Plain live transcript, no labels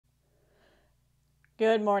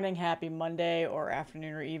Good morning, happy Monday, or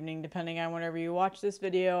afternoon or evening, depending on whenever you watch this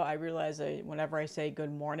video. I realize whenever I say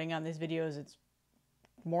good morning on these videos, it's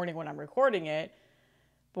morning when I'm recording it,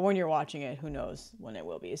 but when you're watching it, who knows when it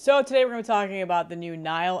will be. So today we're going to be talking about the new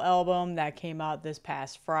Nile album that came out this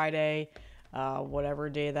past Friday, whatever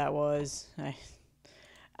day that was. I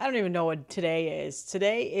don't even know what today is.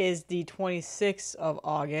 Today is the 26th of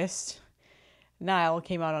August. Nile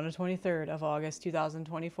came out on the 23rd of August,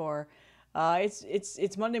 2024.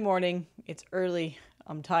 It's Monday morning. It's early.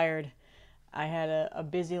 I'm tired. I had a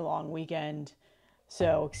busy long weekend.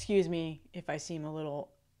 So excuse me if I seem a little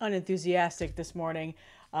unenthusiastic this morning.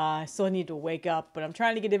 I still need to wake up, but I'm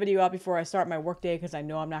trying to get a video out before I start my workday because I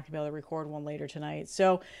know I'm not going to be able to record one later tonight.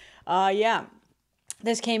 So, yeah.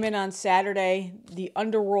 This came in on Saturday. The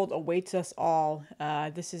Underworld Awaits Us All.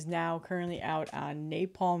 This is now currently out on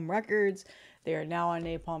Napalm Records. They are now on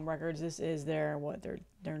Napalm Records. This is their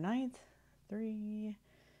ninth? 3,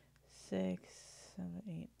 6,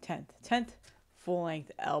 7, 8, 10th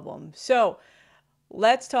full-length album. So,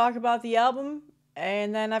 let's talk about the album.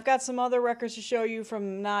 And then I've got some other records to show you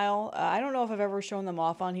from Nile. I don't know if I've ever shown them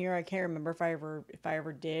off on here. I can't remember if I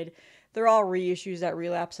ever did. They're all reissues that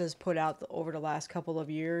Relapse has put out over the last couple of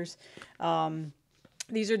years.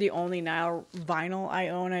 These are the only Nile vinyl I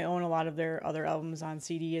own. I own a lot of their other albums on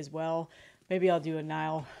CD as well. Maybe I'll do a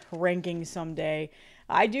Nile ranking someday.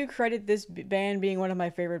 I do credit this band being one of my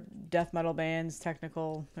favorite death metal bands. They're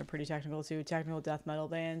pretty technical too. Technical death metal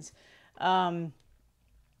bands. They're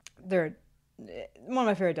one of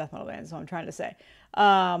my favorite death metal bands, is what I'm trying to say.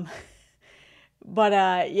 Yeah,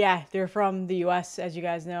 they're from the U.S., as you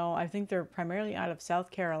guys know. I think they're primarily out of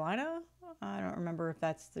South Carolina. I don't remember if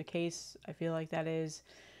that's the case. I feel like that is.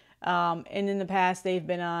 And in the past, they've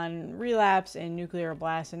been on Relapse and Nuclear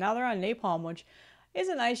Blast, and now they're on Napalm, which is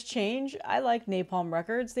a nice change. I like Napalm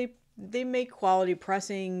Records. They make quality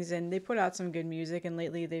pressings, and they put out some good music, and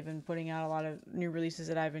lately they've been putting out a lot of new releases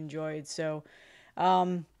that I've enjoyed. So,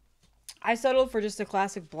 I settled for just a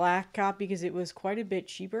classic black copy because it was quite a bit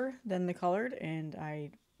cheaper than the colored, and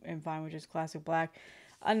I am fine with just classic black.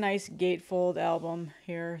 A nice gatefold album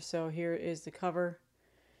here. So here is the cover.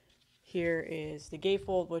 Here is the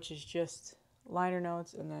gatefold, which is just liner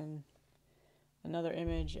notes, and then another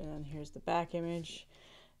image, and then here's the back image.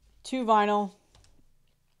 2 vinyl,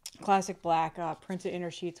 classic black, printed inner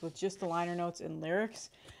sheets with just the liner notes and lyrics.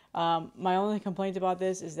 My only complaint about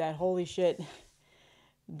this is that, holy shit,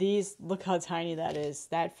 look how tiny that is.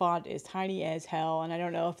 That font is tiny as hell, and I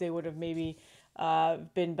don't know if they would have maybe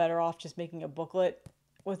been better off just making a booklet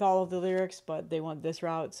with all of the lyrics, but they went this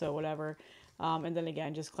route, so whatever. And then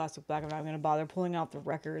again, just classic black. I'm not going to bother pulling out the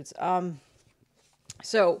records.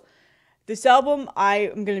 So this album,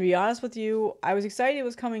 I am going to be honest with you, I was excited it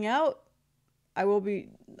was coming out. I will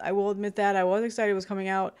admit that I was excited it was coming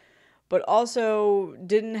out, but also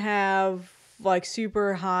didn't have like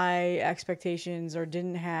super high expectations, or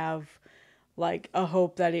didn't have like a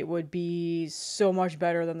hope that it would be so much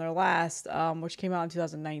better than their last, which came out in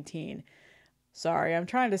 2019. Sorry, I'm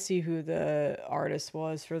trying to see who the artist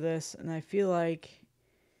was for this, and I feel like,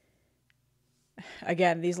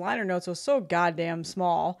 again, these liner notes are so goddamn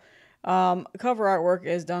small. Cover artwork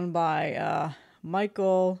is done by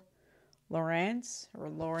Michael Lawrence. It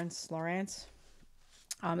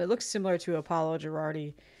looks similar to Apollo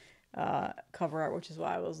Girardi cover art, which is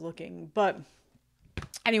why I was looking. But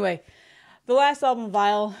anyway, the last album,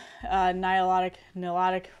 Nilotic, I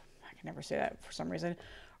can never say that for some reason,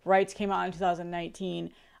 Rights, came out in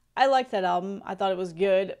 2019. I liked that album. I thought it was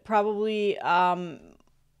good. Probably I liked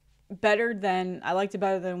it better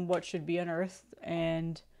than What Should Be Unearthed,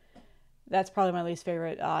 and that's probably my least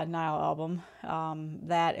favorite Nile album.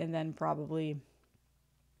 That, and then probably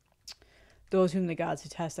Those Whom the Gods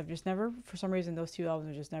Detest. I've just never, for some reason, those 2 albums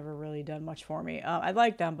have just never really done much for me. I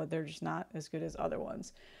like them, but they're just not as good as other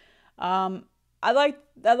ones. I like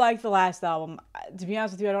the last album. To be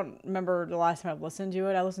honest with you, I don't remember the last time I've listened to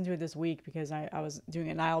it. I listened to it this week because I was doing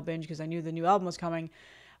a Nile binge because I knew the new album was coming.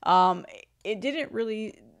 It didn't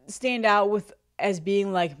really stand out as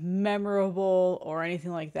being like memorable or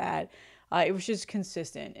anything like that. It was just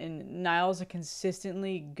consistent, and Nile's a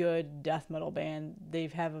consistently good death metal band. They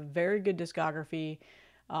have a very good discography.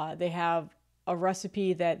 They have a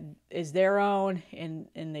recipe that is their own,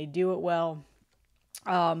 and they do it well.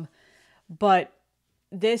 But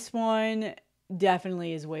this one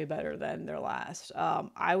definitely is way better than their last.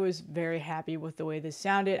 I was very happy with the way this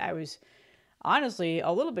sounded. I was honestly a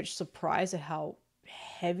little bit surprised at how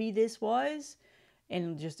heavy this was,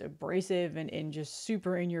 and just abrasive, and just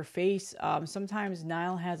super in your face. Sometimes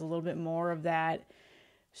Nile has a little bit more of that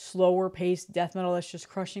slower paced death metal that's just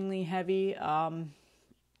crushingly heavy.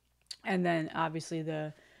 And then obviously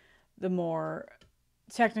the more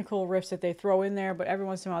technical riffs that they throw in there, but every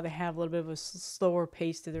once in a while they have a little bit of a slower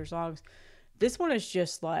pace to their songs. This one is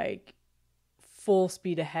just like full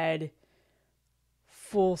speed ahead,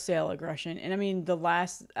 full sail aggression. And I mean, the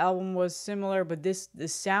last album was similar, but the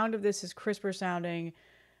sound of this is crisper sounding.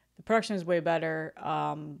 The production is way better.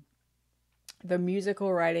 The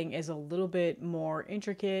musical writing is a little bit more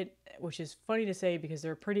intricate, which is funny to say because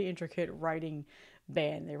they're a pretty intricate writing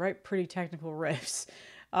band. They write pretty technical riffs.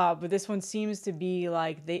 But this one seems to be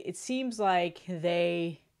like it seems like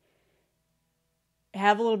they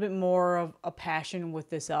have a little bit more of a passion with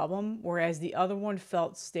this album, whereas the other one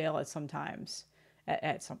felt stale at some times,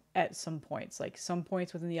 at some points. Like some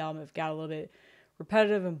points within the album have got a little bit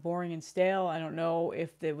repetitive and boring and stale. I don't know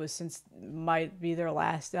if it was since it might be their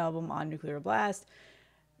last album on Nuclear Blast.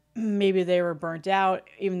 Maybe they were burnt out,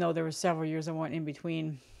 even though there were several years that went in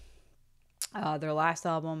between their last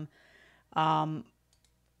album.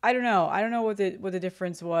 I don't know. I don't know what the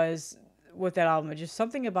difference was with that album. Just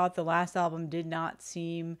something about the last album did not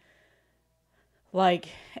seem like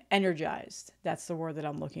energized. That's the word that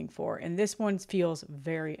I'm looking for. And this one feels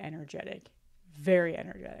very energetic. Very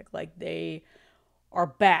energetic. Like they are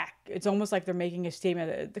back. It's almost like they're making a statement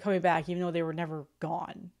that they're coming back, even though they were never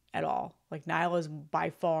gone at all. Like Nile is by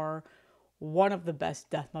far one of the best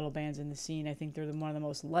death metal bands in the scene. I think they're one of the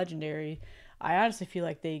most legendary. I honestly feel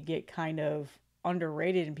like they get kind of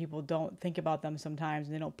underrated and people don't think about them sometimes,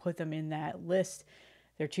 and they don't put them in that list.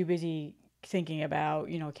 They're too busy thinking about,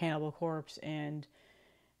 Cannibal Corpse and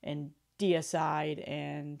Deicide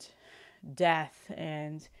and Death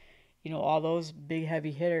and, all those big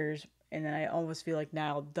heavy hitters. And then I almost feel like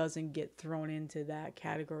Nile doesn't get thrown into that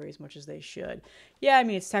category as much as they should. Yeah, I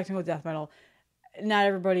mean, it's technical death metal. Not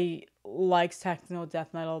everybody likes technical death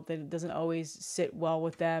metal. That doesn't always sit well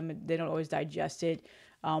with them. They don't always digest it.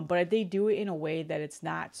 But they do it in a way that it's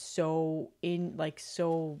not so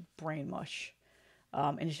so brain mush.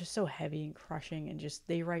 And it's just so heavy and crushing, and just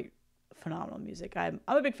they write phenomenal music. I'm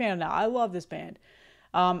a big fan of Nile. I love this band.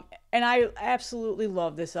 And I absolutely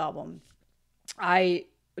love this album. I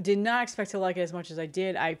did not expect to like it as much as I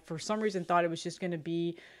did. I, for some reason, thought it was just going to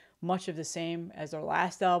be much of the same as their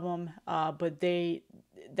last album. But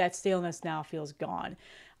that staleness now feels gone.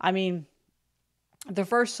 I mean, the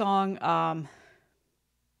first song,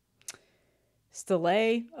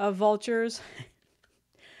 Stele of Vultures,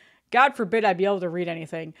 God forbid I'd be able to read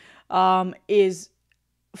anything, is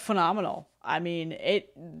phenomenal. I mean,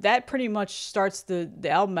 that pretty much starts the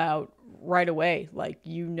album out right away. Like,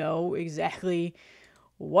 exactly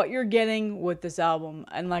what you're getting with this album.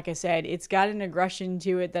 And like I said, it's got an aggression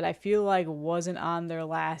to it that I feel like wasn't on their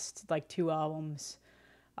last two albums.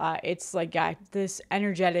 It's like got this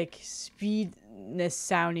energetic speedness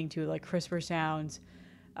sounding to it, like crisper sounds.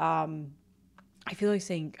 Keep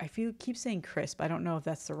saying crisp. I don't know if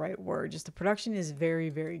that's the right word. Just the production is very,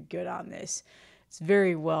 very good on this. It's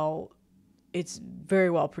very well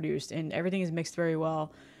produced, and everything is mixed very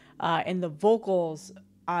well. And the vocals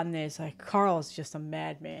on this, like Carl's just a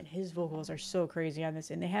madman. His vocals are so crazy on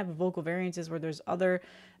this, and they have vocal variances where there's other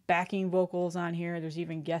backing vocals on here. There's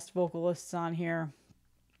even guest vocalists on here.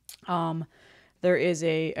 There is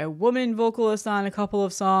a woman vocalist on a couple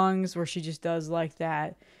of songs where she just does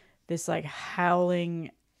this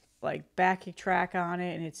howling backing track on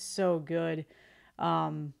it, and it's so good.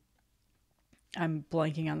 I'm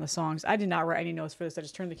blanking on the songs. I did not write any notes for this. I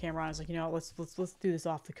just turned the camera on. I was like, let's do this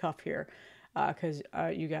off the cuff here, because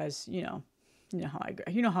you guys, you know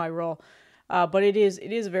how I roll. But it is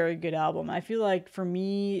a very good album. I feel like for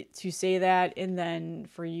me to say that, and then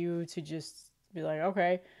for you to just be like,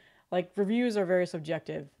 okay, reviews are very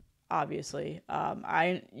subjective, obviously.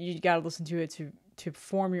 You got to listen to it to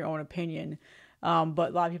form your own opinion.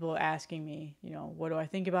 But a lot of people are asking me, what do I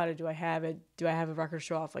think about it? Do I have it? Do I have a record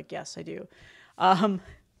show off? Yes, I do.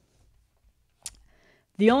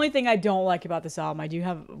 The only thing I don't like about this album, I do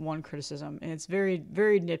have one criticism, and it's very,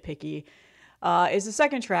 very nitpicky, is the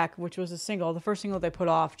second track, which was the first single they put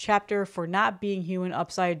off, Chapter for Not Being Human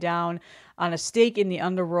Upside Down on a Stake in the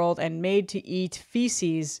Underworld and Made to Eat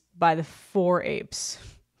Feces by the Four Apes.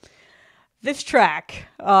 This track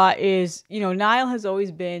is, Nile has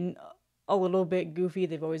always been a little bit goofy.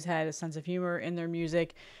 They've always had a sense of humor in their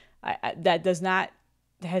music. That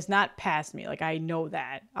has not passed me. I know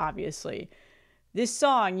that, obviously. This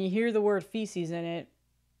song, you hear the word feces in it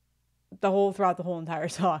throughout the whole entire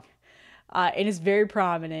song. And it's very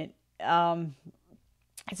prominent.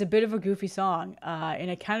 It's a bit of a goofy song, and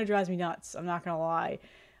it kind of drives me nuts. I'm not going to lie.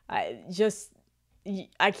 I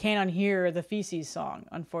can't unhear the feces song,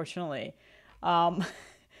 unfortunately.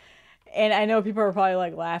 And I know people are probably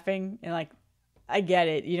like laughing and like, I get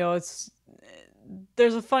it. You know,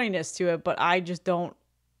 there's a funniness to it, but I don't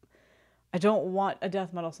want a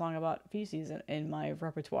death metal song about feces in my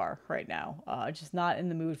repertoire right now. Just not in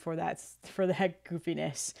the mood for that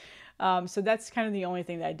goofiness. So that's kind of the only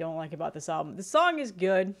thing that I don't like about this album. The song is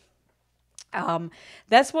good.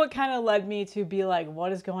 That's what kind of led me to be like,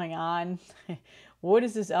 what is going on? What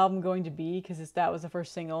is this album going to be? Because that was the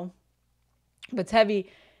first single. But it's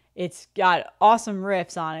heavy. It's got awesome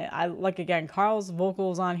riffs on it. I like, again, Carl's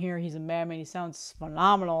vocals on here. He's a madman. He sounds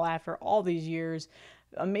phenomenal after all these years.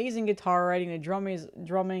 Amazing guitar writing. The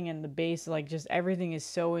drumming and the bass, like, just everything is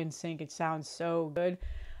so in sync. It sounds so good.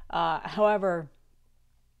 However,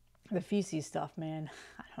 the feces stuff, man,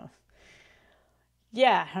 I don't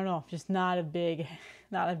know. Just not a big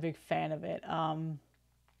fan of it.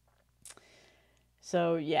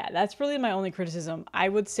 So yeah, that's really my only criticism. I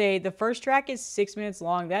would say the first track is 6 minutes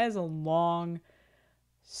long. That is a long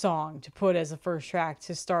song to put as a first track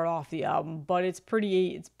to start off the album, but it's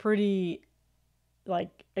pretty,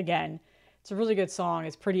 like, again, it's a really good song.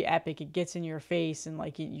 It's pretty epic. It gets in your face, and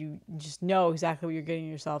like you just know exactly what you're getting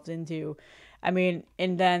yourselves into. I mean,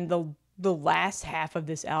 and then the last half of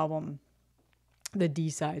this album, the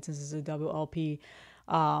D side, since it's a double LP,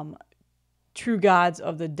 True Gods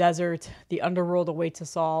of the Desert, The Underworld Awaits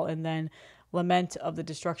Us All, and then Lament of the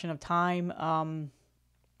Destruction of Time.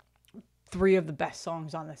 Three of the best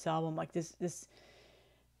songs on this album. Like, this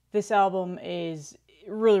album is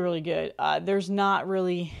really, really good. There's not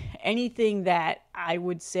really anything that I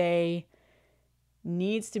would say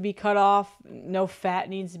needs to be cut off. No fat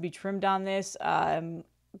needs to be trimmed on this,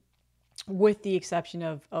 with the exception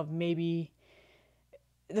of maybe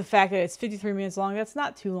the fact that it's 53 minutes long. That's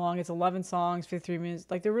not too long. It's 11 songs, 53 minutes.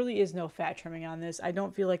 Like, there really is no fat trimming on this. I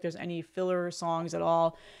don't feel like there's any filler songs at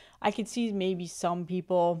all. I could see maybe some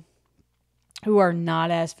people who are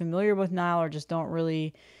not as familiar with Nile or just don't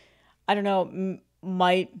really, I don't know,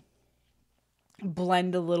 might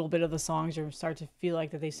blend a little bit of the songs or start to feel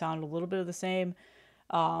like that they sound a little bit of the same.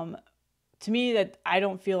 To me, that I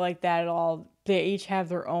don't feel like that at all. They each have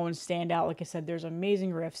their own standout. Like I said, there's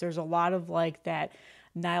amazing riffs. There's a lot of like that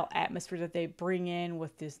Nile atmosphere that they bring in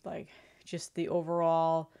with this, like, just the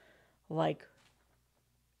overall, like,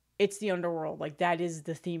 it's the underworld. Like, that is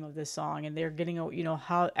the theme of this song, and they're getting, you know,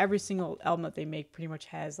 how every single album that they make pretty much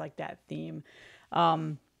has like that theme.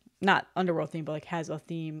 Not underworld theme, but like has a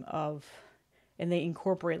theme of, and they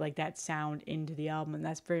incorporate like that sound into the album, and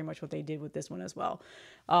that's very much what they did with this one as well.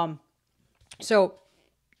 So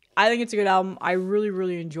I think it's a good album. I really,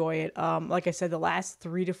 really enjoy it. Like I said, the last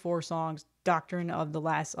 3 to 4 songs, Doctrine of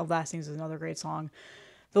Last Things is another great song.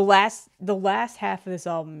 The last half of this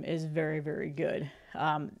album is very, very good.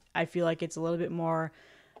 I feel like it's a little bit more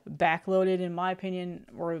backloaded, in my opinion,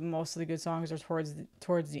 where most of the good songs are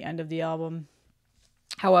towards the end of the album.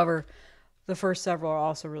 However, the first several are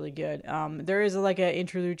also really good. There is like an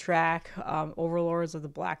interlude track, Overlords of the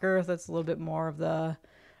Black Earth. That's a little bit more of the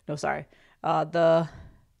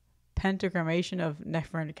Pentagrammation of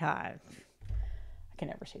Nefertiti. I can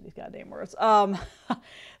never say these goddamn words.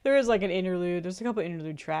 There is like an interlude. There's a couple of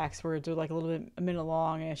interlude tracks where they're like a minute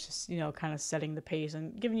long, and it's just, you know, kind of setting the pace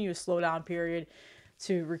and giving you a slowdown period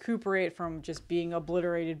to recuperate from just being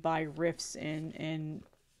obliterated by riffs and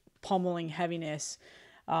pummeling heaviness.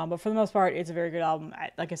 But for the most part, it's a very good album.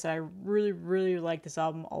 Like I said, I really, really like this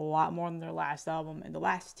album a lot more than their last album. And the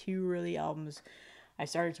last 2 really albums, I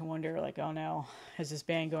started to wonder, like, oh no, is this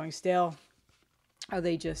band going stale? Are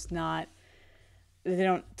they just not,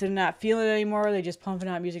 they're not feeling it anymore? Are they just pumping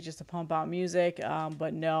out music just to pump out music?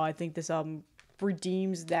 But no, I think this album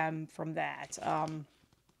redeems them from that.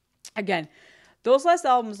 Again, those last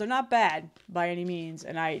albums, they're not bad by any means,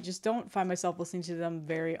 and I just don't find myself listening to them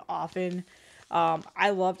very often.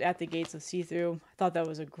 I loved At the Gates of See-Through. I thought that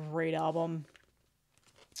was a great album.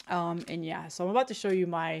 And yeah, so I'm about to show you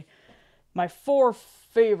my 4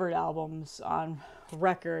 favorite albums on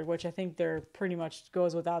record, which I think they're pretty much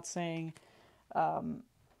goes without saying.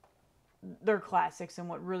 They're classics, and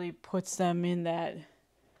what really puts them in that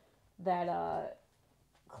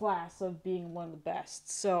class of being one of the best.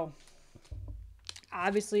 So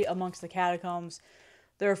obviously, Amongst the Catacombs,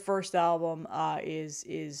 their first album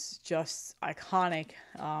is just iconic,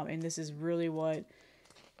 and this is really what,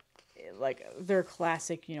 like, their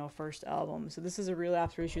classic, you know, first album. So this is a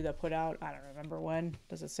Relapse reissue that put out, I don't remember when.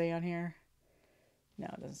 Does it say on here? No,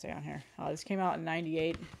 it doesn't say on here. This came out in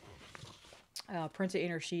 '98. Printed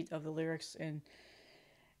inner sheet of the lyrics and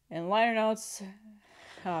liner notes.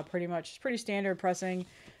 Pretty standard pressing.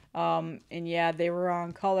 And yeah, they were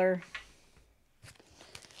on color.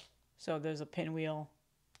 So there's a pinwheel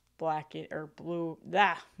black or blue.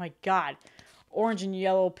 Ah, my God. Orange and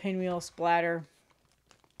yellow pinwheel splatter.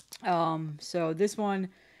 So this one,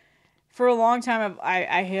 for a long time,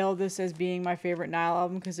 I hailed this as being my favorite Nile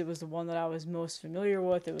album because it was the one that I was most familiar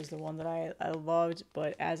with. It was the one that I loved.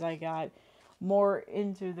 But as I got more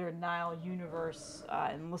into their Nile universe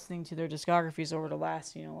and listening to their discographies over the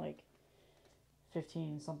last, like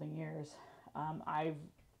 15 something years,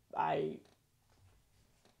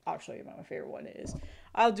 I'll show you what my favorite one is.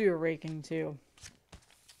 I'll do a ranking too.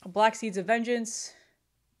 Black Seeds of Vengeance,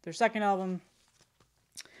 their second album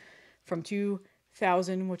from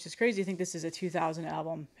 2000, which is crazy. I think this is a 2000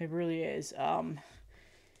 album. It really is.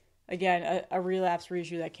 Again, a Relapse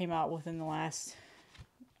reissue that came out within the last,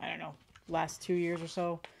 I don't know, last 2 years or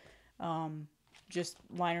so. Just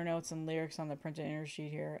liner notes and lyrics on the printed inner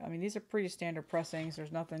sheet here. I mean, these are pretty standard pressings.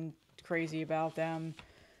 There's nothing crazy about them.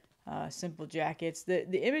 Simple jackets.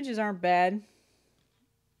 The images aren't bad.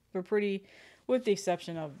 They're pretty, with the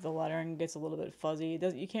exception of the lettering gets a little bit fuzzy.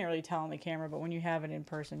 You can't really tell on the camera, but when you have it in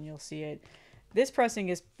person, you'll see it. This pressing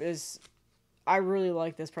is I really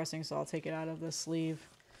like this pressing, so I'll take it out of the sleeve.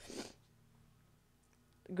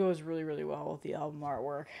 It goes really, really well with the album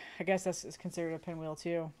artwork. I guess that's considered a pinwheel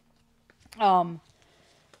too.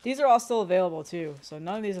 These are all still available too, so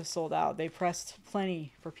none of these have sold out. They pressed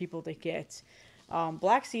plenty for people to get.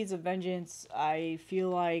 Black Seeds of Vengeance, I feel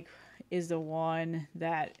like, is the one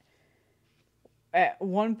that at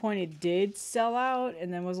one point it did sell out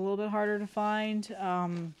and then was a little bit harder to find.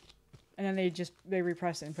 And then they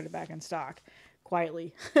repressed it and put it back in stock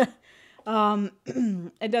quietly.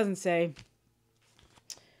 It doesn't say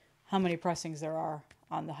how many pressings there are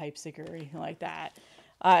on the hype sticker or anything like that.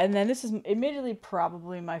 And then this is admittedly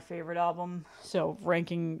probably my favorite album. So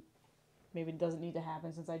ranking maybe doesn't need to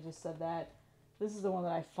happen since I just said that. This is the one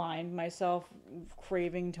that I find myself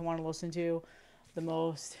craving to want to listen to the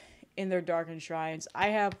most in their darkened shrines. I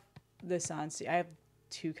have this on I have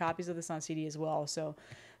 2 copies of this on CD as well. So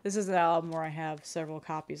this is an album where I have several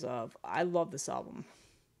copies of. I love this album.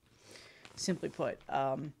 Simply put.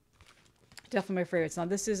 Definitely my favorites. Now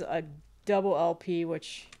this is a double LP,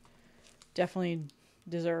 which definitely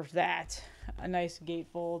deserves that. A nice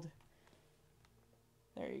gatefold.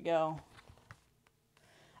 There you go.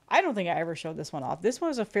 I don't think I ever showed this one off. This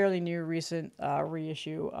one is a fairly new, recent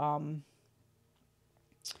reissue. I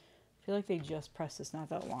feel like they just pressed this not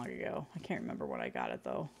that long ago. I can't remember when I got it,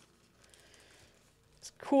 though.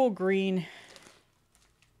 It's cool green,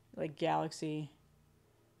 like galaxy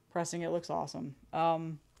pressing. It looks awesome.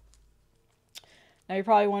 Now you're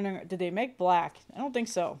probably wondering, did they make black? I don't think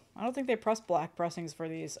so. I don't think they pressed black pressings for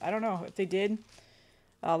these. I don't know. If they did,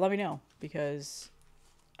 let me know, because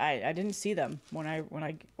I didn't see them when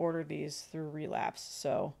I ordered these through Relapse.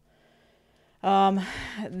 So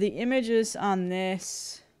the images on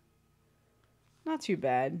this, not too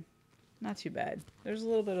bad. Not too bad. There's a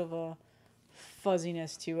little bit of a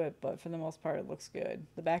fuzziness to it, but for the most part it looks good.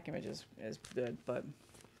 The back image is good, but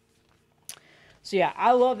so yeah,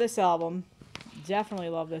 I love this album. Definitely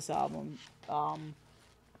love this album. And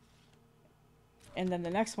then the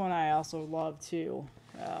next one I also love too.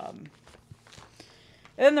 And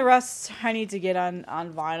then the rest I need to get on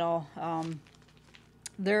vinyl.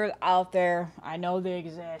 They're out there. I know they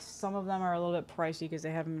exist. Some of them are a little bit pricey because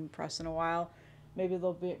they haven't been pressed in a while. Maybe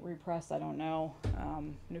they'll be repressed. I don't know.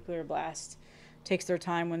 Nuclear Blast takes their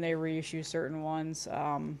time when they reissue certain ones.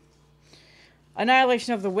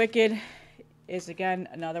 Annihilation of the Wicked is, again,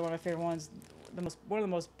 another one of my favorite ones. One of the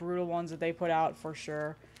most brutal ones that they put out, for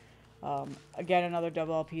sure. Again, another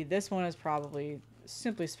double LP. This one is probably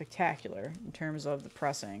simply spectacular in terms of the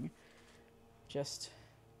pressing. Just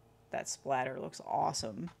that splatter looks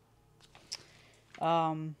awesome.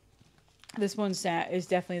 This one is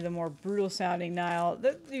definitely the more brutal sounding Nile.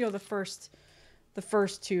 The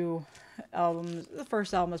first 2 albums. The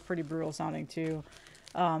first album is pretty brutal sounding too.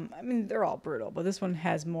 I mean, they're all brutal, but this one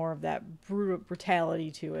has more of that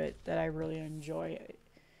brutality to it that I really enjoy.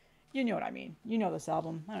 You know what I mean. You know this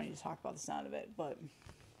album. I don't need to talk about the sound of it, but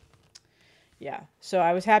yeah. So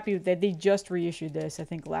I was happy that they just reissued this, I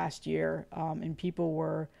think, last year, and people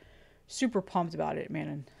were super pumped about it, man.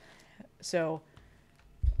 And so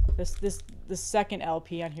the second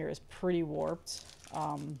LP on here is pretty warped.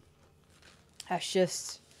 That's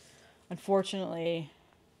just, unfortunately,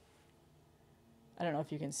 I don't know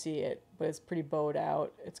if you can see it, but it's pretty bowed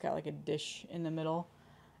out. It's got like a dish in the middle.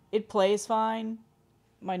 It plays fine.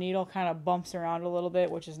 My needle kind of bumps around a little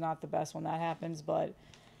bit, which is not the best when that happens, but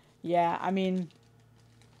yeah, I mean,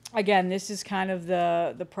 again, this is kind of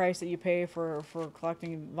the price that you pay for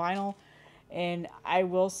collecting vinyl. And I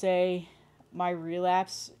will say my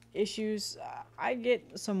Relapse issues. I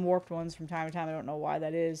get some warped ones from time to time. I don't know why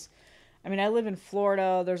that is. I mean, I live in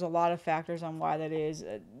Florida. There's a lot of factors on why that is.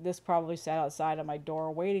 This probably sat outside of my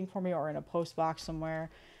door waiting for me, or in a post box somewhere.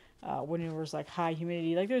 When it was like high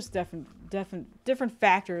humidity, like there's different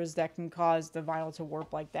factors that can cause the vinyl to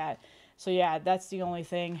warp like that. So yeah, that's the only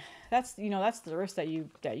thing. That's that's the risk that you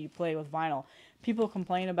play with vinyl. People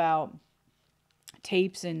complain about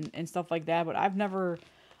tapes and stuff like that, but I have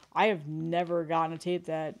never gotten a tape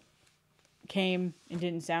that came and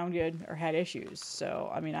didn't sound good or had issues.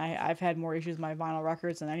 So I mean, I've had more issues with my vinyl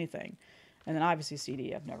records than anything. And then obviously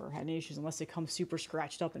CD, I've never had any issues unless they come super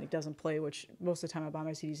scratched up and it doesn't play, which most of the time I buy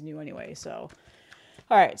my CDs new anyway. So,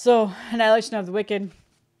 all right. So, Annihilation of the Wicked.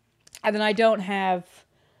 And then I don't have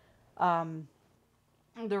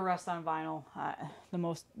the rest on vinyl.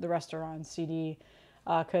 The rest are on CD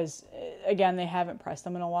because, again, they haven't pressed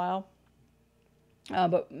them in a while.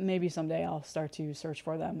 But maybe someday I'll start to search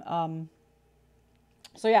for them.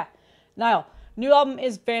 So, yeah. Nile. New album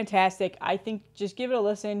is fantastic. I think just give it a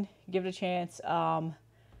listen, give it a chance. I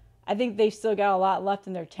think they still got a lot left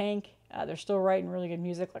in their tank. They're still writing really good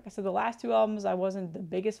music. Like I said, the last two albums I wasn't the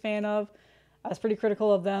biggest fan of. I was pretty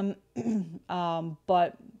critical of them,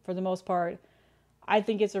 but for the most part, I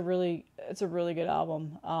think it's a really good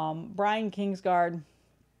album. Brian Kingsguard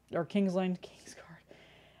or Kingsland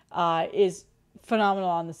is phenomenal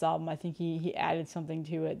on this album. I think he added something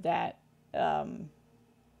to it that.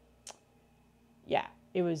 Yeah,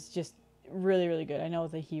 it was just really, really good. I know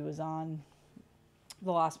that he was on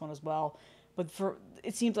the last one as well, but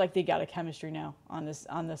it seems like they got a chemistry now on this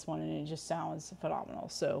one, and it just sounds phenomenal.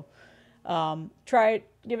 So try it,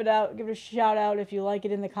 give it a shout out if you like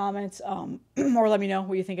it in the comments, or let me know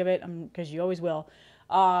what you think of it, because you always will.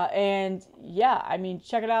 And yeah, I mean,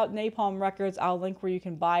 check it out, Napalm Records. I'll link where you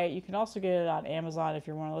can buy it. You can also get it on Amazon if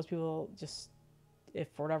you're one of those people. Just if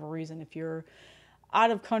for whatever reason, if you're out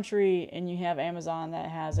of country and you have Amazon that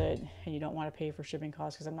has it and you don't want to pay for shipping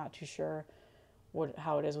costs, because I'm not too sure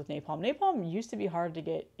how it is with Napalm. Napalm used to be hard to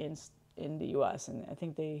get in the US, and I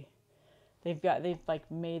think they've like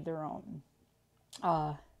made their own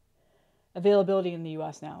availability in the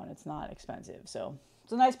US now, and it's not expensive. So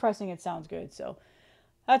it's a nice pricing, it sounds good. So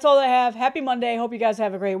that's all I have. Happy Monday. Hope you guys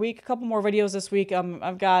have a great week. A couple more videos this week.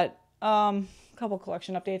 I've got a couple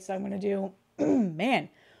collection updates that I'm going to do. Man,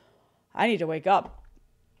 I need to wake up.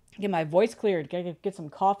 Get my voice cleared. Get some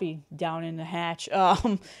coffee down in the hatch.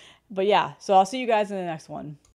 But yeah, so I'll see you guys in the next one.